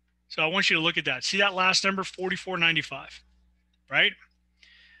 So I want you to look at that. See that last number, 44.95, right?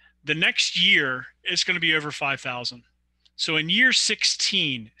 The next year, it's going to be over 5,000. So in year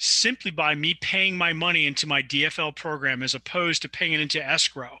 16, simply by me paying my money into my DFL program as opposed to paying it into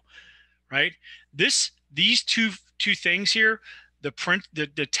escrow, right? These two things here,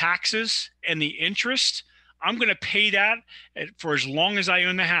 the taxes and the interest, I'm going to pay that for as long as I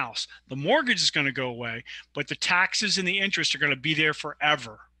own the house. The mortgage is going to go away, but the taxes and the interest are going to be there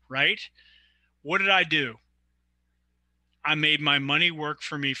forever, right? What did I do? I made my money work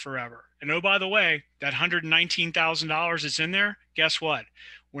for me forever. And oh, by the way, that $119,000 that's in there, guess what?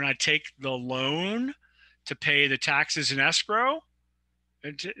 When I take the loan to pay the taxes and escrow,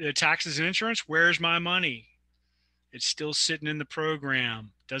 the taxes and insurance, where's my money? It's still sitting in the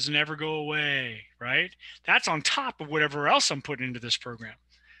program. Doesn't ever go away, right? That's on top of whatever else I'm putting into this program.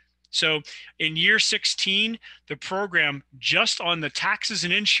 So in year 16, the program, just on the taxes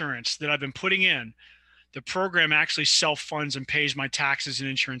and insurance that I've been putting in, the program actually self-funds and pays my taxes and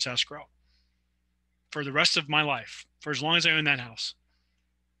insurance escrow for the rest of my life, for as long as I own that house.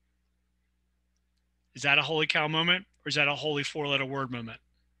 Is that a holy cow moment, or is that a holy four-letter word moment?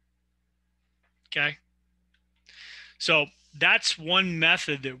 Okay. So that's one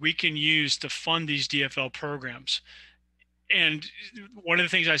method that we can use to fund these DFL programs. And one of the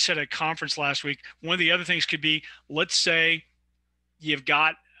things I said at a conference last week, one of the other things could be, let's say you've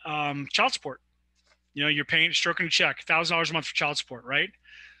got child support. You know, you're stroking a check, $1,000 a month for child support, right?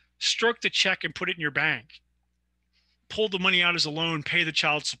 Stroke the check and put it in your bank. Pull the money out as a loan, pay the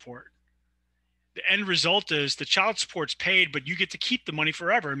child support. The end result is the child support's paid, but you get to keep the money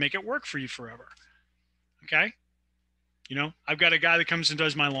forever and make it work for you forever. Okay? You know, I've got a guy that comes and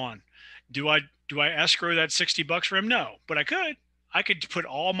does my lawn. Do I escrow that $60 for him? No, but I could. I could put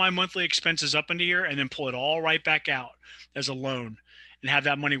all my monthly expenses up into here and then pull it all right back out as a loan and have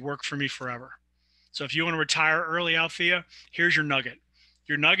that money work for me forever. So if you want to retire early, Althea, here's your nugget.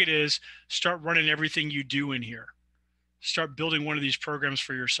 Your nugget is start running everything you do in here. Start building one of these programs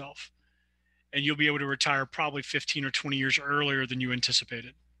for yourself. And you'll be able to retire probably 15 or 20 years earlier than you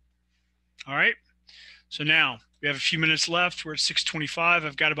anticipated. All right. So now we have a few minutes left. We're at 6:25.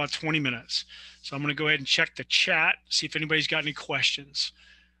 I've got about 20 minutes. So I'm going to go ahead and check the chat, see if anybody's got any questions.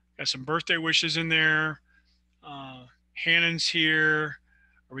 Got some birthday wishes in there. Hannon's here.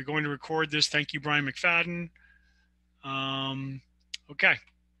 Are we going to record this? Thank you, Brian McFadden. Okay.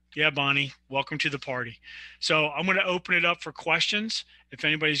 Yeah, Bonnie, welcome to the party. So I'm going to open it up for questions. If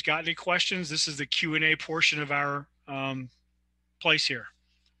anybody's got any questions, this is the Q&A portion of our place here.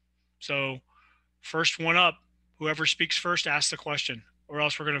 So first one up, whoever speaks first, ask the question, or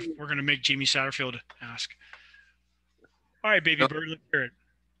else we're gonna make Jamie Satterfield ask. All right, baby bird, let's hear it.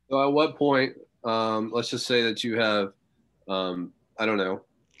 So at what point, let's just say that you have, I don't know,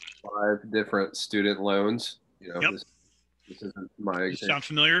 5 different student loans. You know, Yep. This isn't my Does it example. sound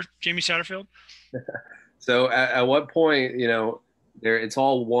familiar, Jamie Satterfield? So at what point, it's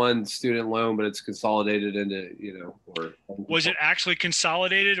all one student loan, but it's consolidated into, or Was it actually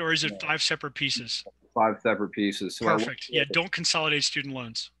consolidated, or is it 5 separate pieces? 5 separate pieces. So Perfect. Yeah, don't consolidate student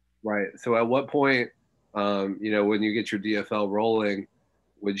loans. right. So at what point, when you get your DFL rolling,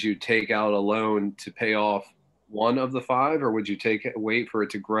 would you take out a loan to pay off one of the 5, or would you wait for it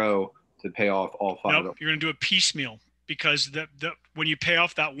to grow to pay off all 5? Nope, you're going to do a piecemeal, because the when you pay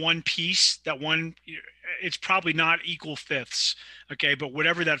off that one piece, it's probably not equal fifths, okay? But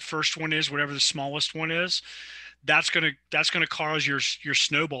whatever that first one is, whatever the smallest one is, that's gonna cause your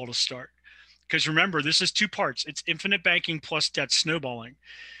snowball to start. Because remember, this is 2 parts. It's infinite banking plus debt snowballing.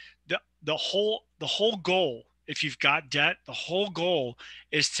 The whole goal, if you've got debt, the whole goal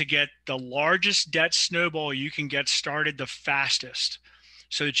is to get the largest debt snowball you can get started the fastest,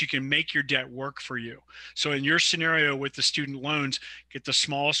 so that you can make your debt work for you. So in your scenario with the student loans, get the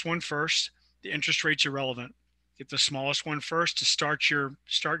smallest one first. The interest rate's irrelevant. Get the smallest one first to start your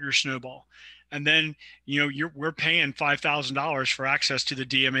snowball. And then, we're paying $5,000 for access to the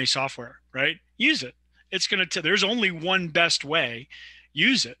DMA software, right? Use it. There's only one best way.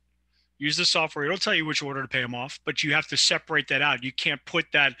 Use it. Use the software. It'll tell you which order to pay them off, but you have to separate that out. You can't put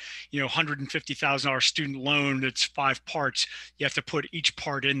that, $150,000 student loan that's 5 parts. You have to put each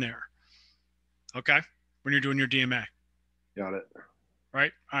part in there. Okay? When you're doing your DMA. Got it.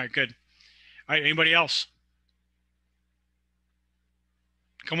 Right? All right, good. All right, anybody else?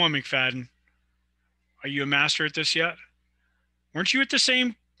 Come on, McFadden. Are you a master at this yet? Weren't you in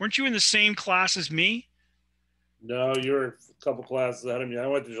the same class as me? No, you're a couple classes ahead of me. I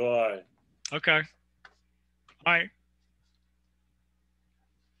went to July. Okay. All right.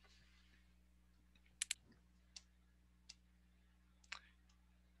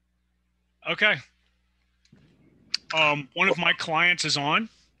 Okay. One of my clients is on,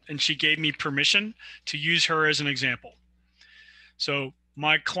 and she gave me permission to use her as an example. So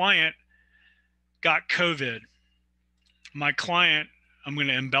my client got COVID. My client, I'm going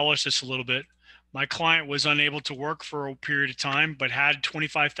to embellish this a little bit. My client was unable to work for a period of time, but had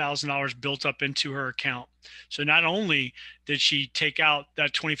 $25,000 built up into her account. So not only did she take out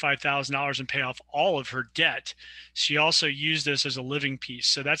that $25,000 and pay off all of her debt, she also used this as a living piece.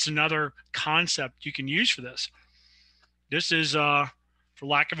 So that's another concept you can use for this. This is, for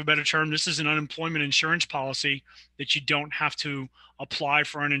lack of a better term, this is an unemployment insurance policy that you don't have to apply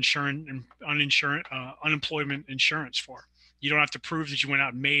for unemployment insurance for. You don't have to prove that you went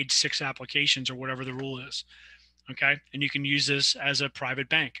out and made 6 applications or whatever the rule is. Okay. And you can use this as a private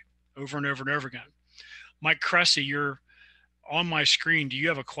bank over and over and over again. Mike Cressy, you're on my screen. Do you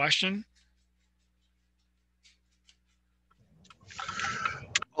have a question?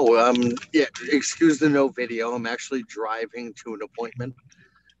 Oh, yeah, excuse the no video. I'm actually driving to an appointment.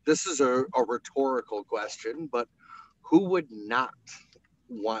 This is a rhetorical question, but who would not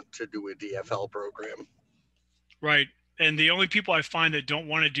want to do a DFL program? Right. And the only people I find that don't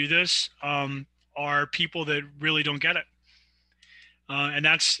want to do this are people that really don't get it. And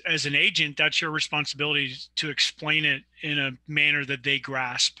that's, as an agent, that's your responsibility to explain it in a manner that they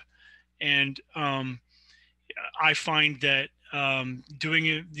grasp. And I find that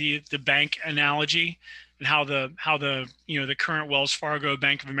doing the bank analogy and how the the current Wells Fargo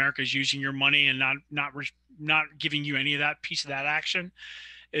Bank of America is using your money and not giving you any of that piece of that action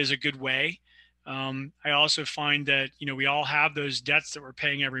is a good way. I also find that, we all have those debts that we're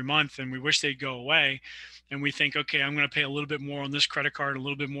paying every month and we wish they'd go away. And we think, okay, I'm going to pay a little bit more on this credit card, a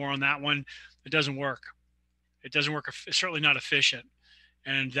little bit more on that one. It doesn't work. It doesn't work. It's certainly not efficient.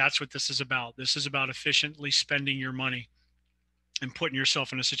 And that's what this is about. This is about efficiently spending your money and putting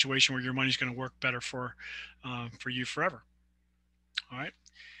yourself in a situation where your money's going to work better for you forever. All right.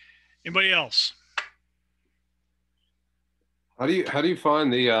 Anybody else? How do you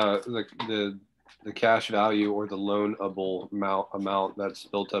find the cash value or the loanable amount that's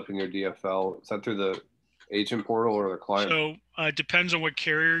built up in your DFL? Is that through the agent portal or the client? So it depends on what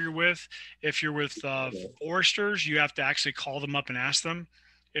carrier you're with. If you're with Foresters, you have to actually call them up and ask them.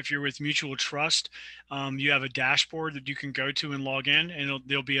 If you're with Mutual Trust, you have a dashboard that you can go to and log in, and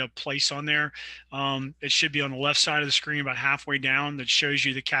there'll be a place on there. It should be on the left side of the screen, about halfway down, that shows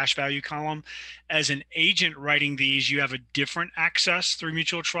you the cash value column. As an agent writing these, you have a different access through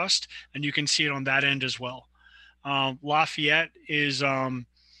Mutual Trust, and you can see it on that end as well. Lafayette is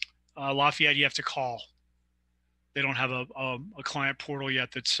Lafayette. You have to call. They don't have a client portal yet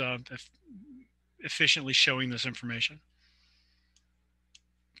that's efficiently showing this information.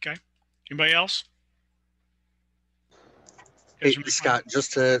 Okay. Anybody else? Hey, Scott,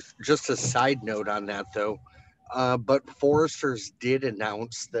 just a side note on that though. But Foresters did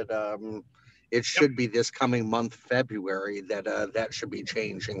announce that it should be this coming month, February, that that should be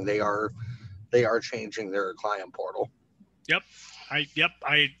changing. They are changing their client portal. Yep.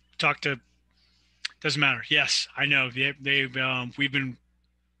 I talked to. Doesn't matter. Yes, I know. We've been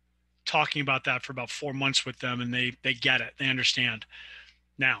talking about that for about 4 months with them, and they get it. They understand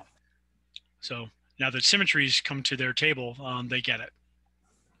now. So now that Symmetry's come to their table, they get it.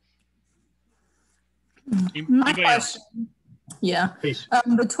 My question, yeah. Please.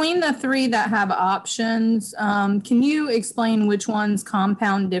 Between the three that have options, can you explain which ones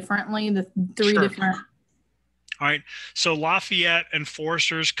compound differently? The three Sure. different. All right. So Lafayette and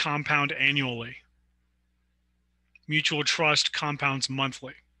Foresters compound annually. Mutual Trust compounds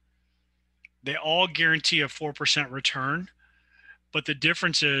monthly. They all guarantee a 4% return, but the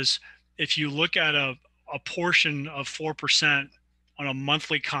difference is if you look at a portion of 4% on a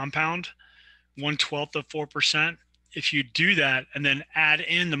monthly compound, 1/12 of 4%, if you do that and then add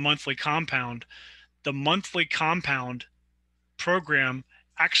in the monthly compound program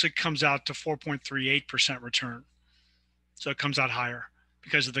actually comes out to 4.38% return. So it comes out higher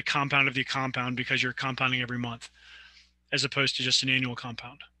because of the compound of the compound, because you're compounding every month as opposed to just an annual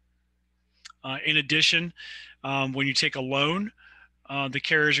compound. In addition, when you take a loan, the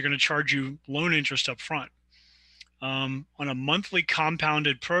carriers are going to charge you loan interest up front. On a monthly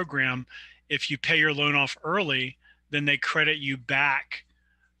compounded program, if you pay your loan off early, then they credit you back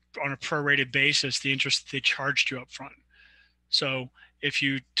on a prorated basis the interest that they charged you up front. So if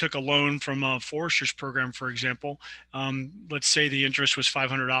you took a loan from a Forester's program, for example, let's say the interest was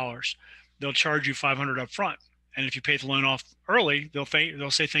 $500, they'll charge you $500 up front. And if you pay the loan off early, they'll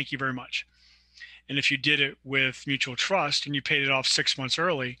say thank you very much. And if you did it with Mutual Trust and you paid it off 6 months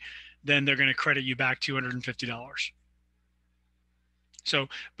early, then they're going to credit you back $250. So,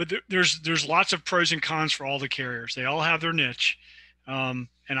 but there's lots of pros and cons for all the carriers. They all have their niche, and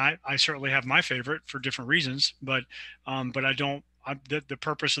I certainly have my favorite for different reasons. But I don't. The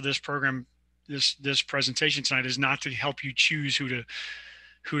purpose of this program, this presentation tonight, is not to help you choose who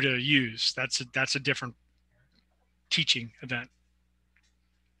to use. That's a different teaching event.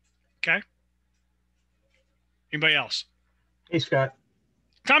 Okay. Anybody else? Hey, Scott.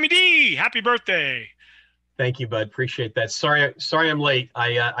 Tommy D, happy birthday. Thank you, bud. Appreciate that. Sorry I'm late.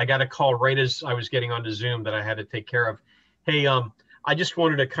 I got a call right as I was getting onto Zoom that I had to take care of. Hey, I just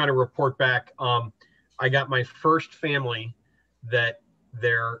wanted to kind of report back. I got my first family that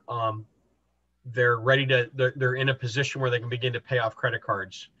they're ready to, they're in a position where they can begin to pay off credit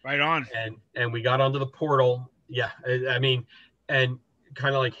cards. Right on. And we got onto the portal. Yeah. I mean, and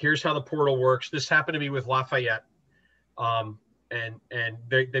kind of like, here's how the portal works. This happened to be with Lafayette. And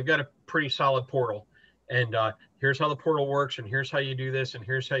they've got a pretty solid portal. And here's how the portal works, and here's how you do this, and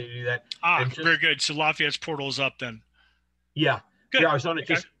here's how you do that. Very good. So Lafayette's portal is up then. Yeah. Good. Yeah, I was on it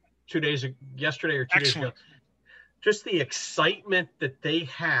just 2 days ago, yesterday or 2 days ago. Just the excitement that they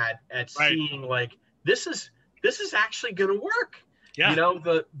had at seeing like this is actually going to work. Yeah. You know,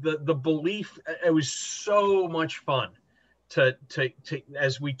 the belief. It was so much fun to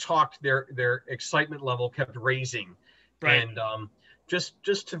as we talked, their excitement level kept raising. Right. And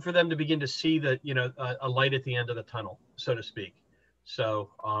for them to begin to see that, you know, a light at the end of the tunnel, so to speak. So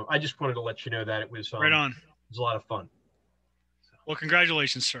I just wanted to let you know that it was right on. It was a lot of fun. Well,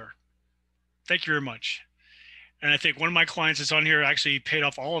 congratulations, sir. Thank you very much. And I think one of my clients that's on here actually paid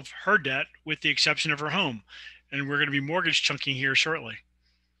off all of her debt with the exception of her home. And we're going to be mortgage chunking here shortly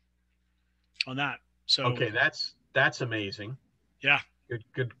on that. So okay, that's amazing. Yeah.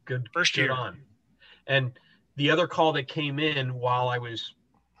 Good. First year. Good on. And the other call that came in while I was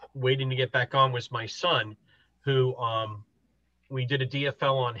waiting to get back on was my son, who we did a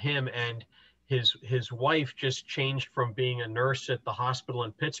DFL on him, and his wife just changed from being a nurse at the hospital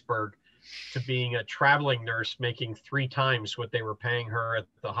in Pittsburgh to being a traveling nurse, making 3 times what they were paying her at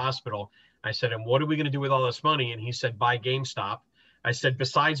the hospital. I said, and what are we going to do with all this money? And he said, buy GameStop. I said,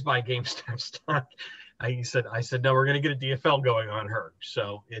 besides buy GameStop stock, I said, no, we're going to get a DFL going on her.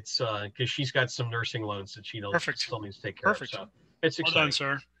 So it's because she's got some nursing loans that she still needs to take care of. So it's exciting. Well done,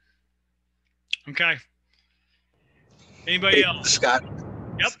 sir. Okay. Anybody else? Scott.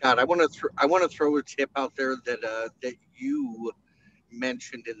 Yep. Scott, I want to throw a tip out there that you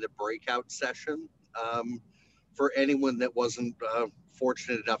mentioned in the breakout session. For anyone that wasn't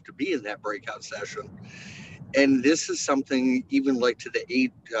fortunate enough to be in that breakout session. And this is something even like to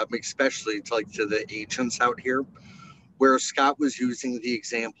the especially to the agents out here, where Scott was using the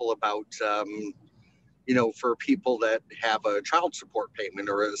example about, for people that have a child support payment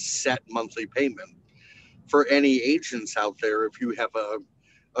or a set monthly payment. For any agents out there, if you have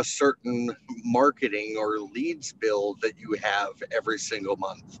a certain marketing or leads bill that you have every single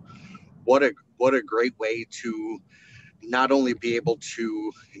month. What a great way to not only be able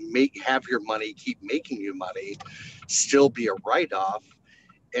to have your money keep making you money, still be a write-off,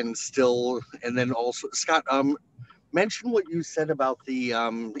 and then also, Scott, mention what you said about the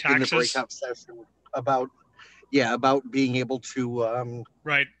in the Taxes. breakout session about being able to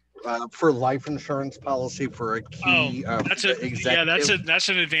Right. For life insurance policy for a key that's executive. that's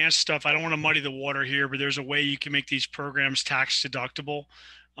an advanced stuff. I don't want to muddy the water here, but there's a way you can make these programs tax deductible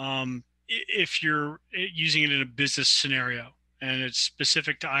if you're using it in a business scenario, and it's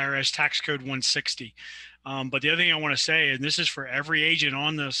specific to IRS tax code 160. But the other thing I want to say, and this is for every agent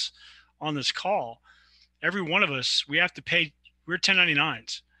on this call, every one of us, we have to pay. We're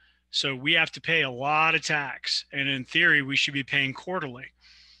 1099s, so we have to pay a lot of tax, and in theory, we should be paying quarterly.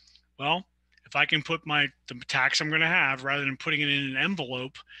 Well, if I can put the tax I'm going to have, rather than putting it in an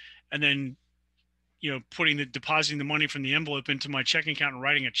envelope and then, depositing the money from the envelope into my checking account and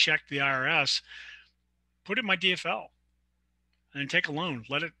writing a check to the IRS, put it in my DFL and take a loan.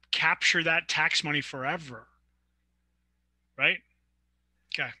 Let it capture that tax money forever. Right?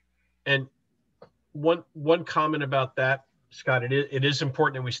 Okay. And one comment about that, Scott, it is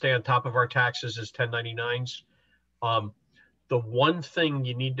important that we stay on top of our taxes as 1099s. The one thing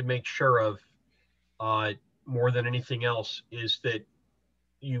you need to make sure of more than anything else is that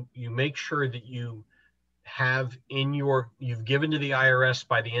you make sure that you have you've given to the IRS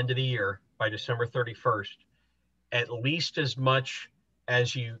by the end of the year, by December 31st, at least as much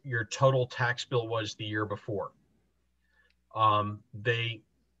as your total tax bill was the year before.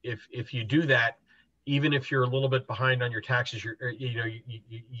 If you do that, even if you're a little bit behind on your taxes,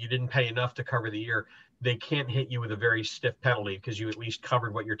 you didn't pay enough to cover the year, they can't hit you with a very stiff penalty because you at least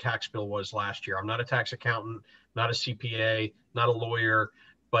covered what your tax bill was last year. I'm not a tax accountant, not a CPA, not a lawyer,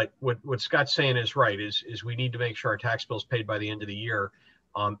 but what Scott's saying is right, is we need to make sure our tax bill is paid by the end of the year.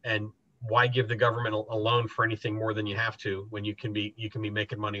 And why give the government a loan for anything more than you have to when you can be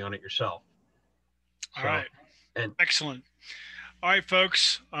making money on it yourself? All right. And excellent. All right,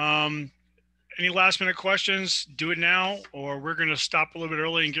 folks. Any last minute questions? Do it now, or we're going to stop a little bit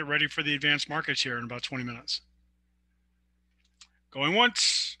early and get ready for the advanced markets here in about 20 minutes. Going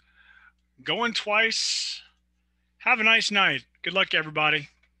once, going twice. Have a nice night. Good luck, everybody.